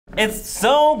It's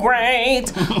so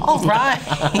great. All right.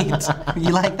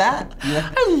 You like that?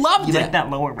 I loved it. You like that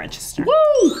lower register?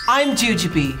 Woo! I'm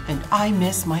Jujubee, and I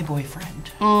miss my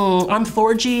boyfriend. I'm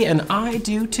Thorgy, and I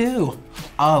do too.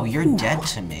 Oh, you're dead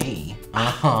to me.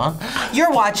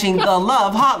 You're watching the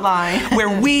Love Hotline,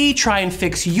 where we try and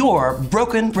fix your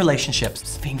broken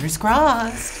relationships. Fingers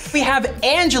crossed. We have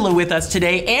Angela with us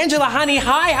today. Angela, honey,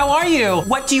 hi, how are you?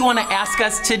 What do you want to ask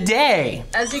us today?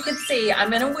 As you can see,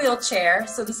 I'm in a wheelchair,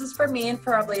 so this is for me and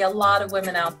probably a lot of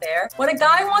women out there. When a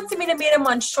guy wants me to meet him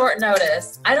on short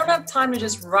notice, I don't have time to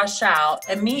just rush out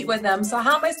and meet with them, so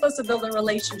how am I supposed to build a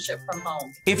relationship from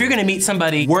home? If you're gonna meet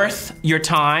somebody worth your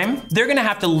time, they're gonna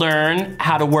have to learn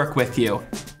how to work with you.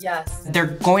 Yes. They're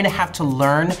going to have to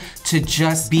learn to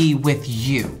just be with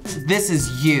you. This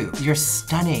is you. You're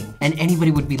stunning, and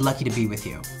anybody would be lucky to be with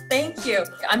you. Thank you.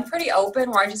 I'm pretty open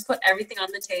where I just put everything on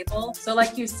the table. So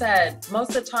like you said,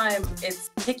 most of the time it's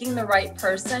picking the right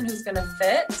person who's gonna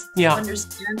fit,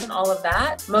 understand and all of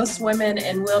that. Most women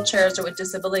in wheelchairs or with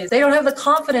disabilities, they don't have the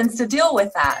confidence to deal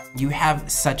with that. You have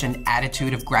such an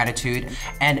attitude of gratitude,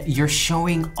 and you're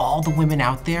showing all the women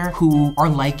out there who are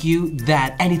like you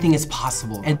that anything is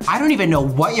possible. And I don't even know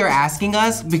what you're asking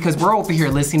us because we're over here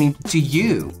listening to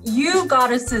you. You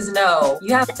goddesses know.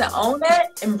 You have to own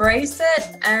it, embrace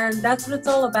it, and that's what it's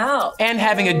all about. And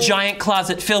having a giant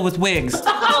closet filled with wigs.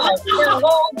 Oh, yeah, a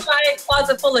whole giant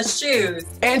closet full of shoes.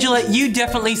 Angela, you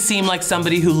definitely seem like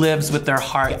somebody who lives with their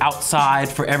heart outside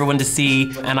for everyone to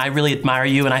see, and I really admire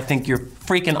you, and I think you're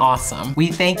freaking awesome. We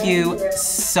thank you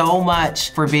so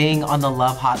much for being on the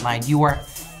Love Hotline. You are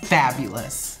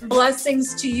fabulous.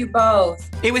 Blessings to you both.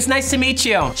 It was nice to meet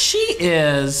you. She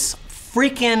is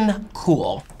freaking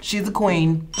cool. She's the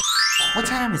queen. What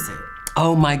time is it?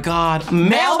 Oh my God,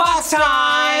 mailbox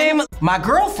time! My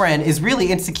girlfriend is really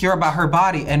insecure about her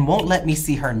body and won't let me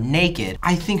see her naked.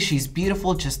 I think she's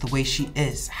beautiful just the way she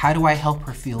is. How do I help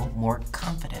her feel more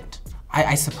confident?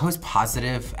 I suppose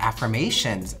positive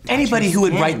affirmations. Anybody who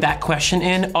would write that question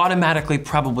in automatically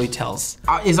probably tells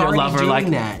is their already lover, doing like,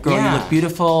 that. girl, you look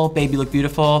beautiful, baby, look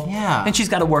beautiful. Yeah. And she's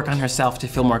got to work on herself to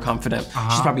feel more confident.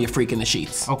 She's probably a freak in the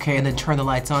sheets. Okay, and then turn the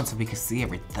lights on so we can see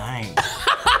everything.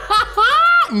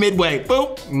 Midway,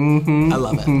 boom. I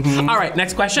love it. All right,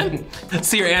 next question.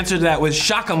 So your answer to that was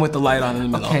shock 'em with the light on in the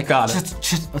middle. Okay, got it.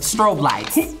 Just strobe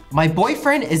lights. My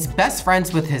boyfriend is best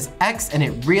friends with his ex and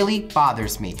it really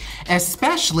bothers me,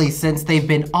 especially since they've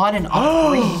been on and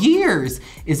off for years.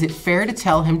 Is it fair to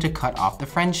tell him to cut off the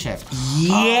friendship?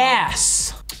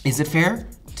 Yes. Is it fair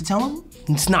to tell him?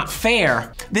 It's not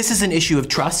fair. This is an issue of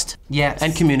trust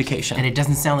and communication. And it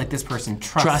doesn't sound like this person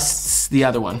trusts the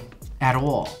other one. At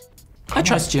all. I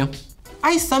trust you.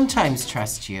 I sometimes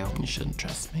trust you. You shouldn't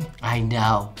trust me. I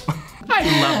know.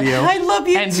 I love you. I love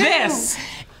you too. And this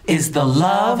is the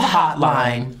Love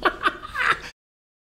Hotline.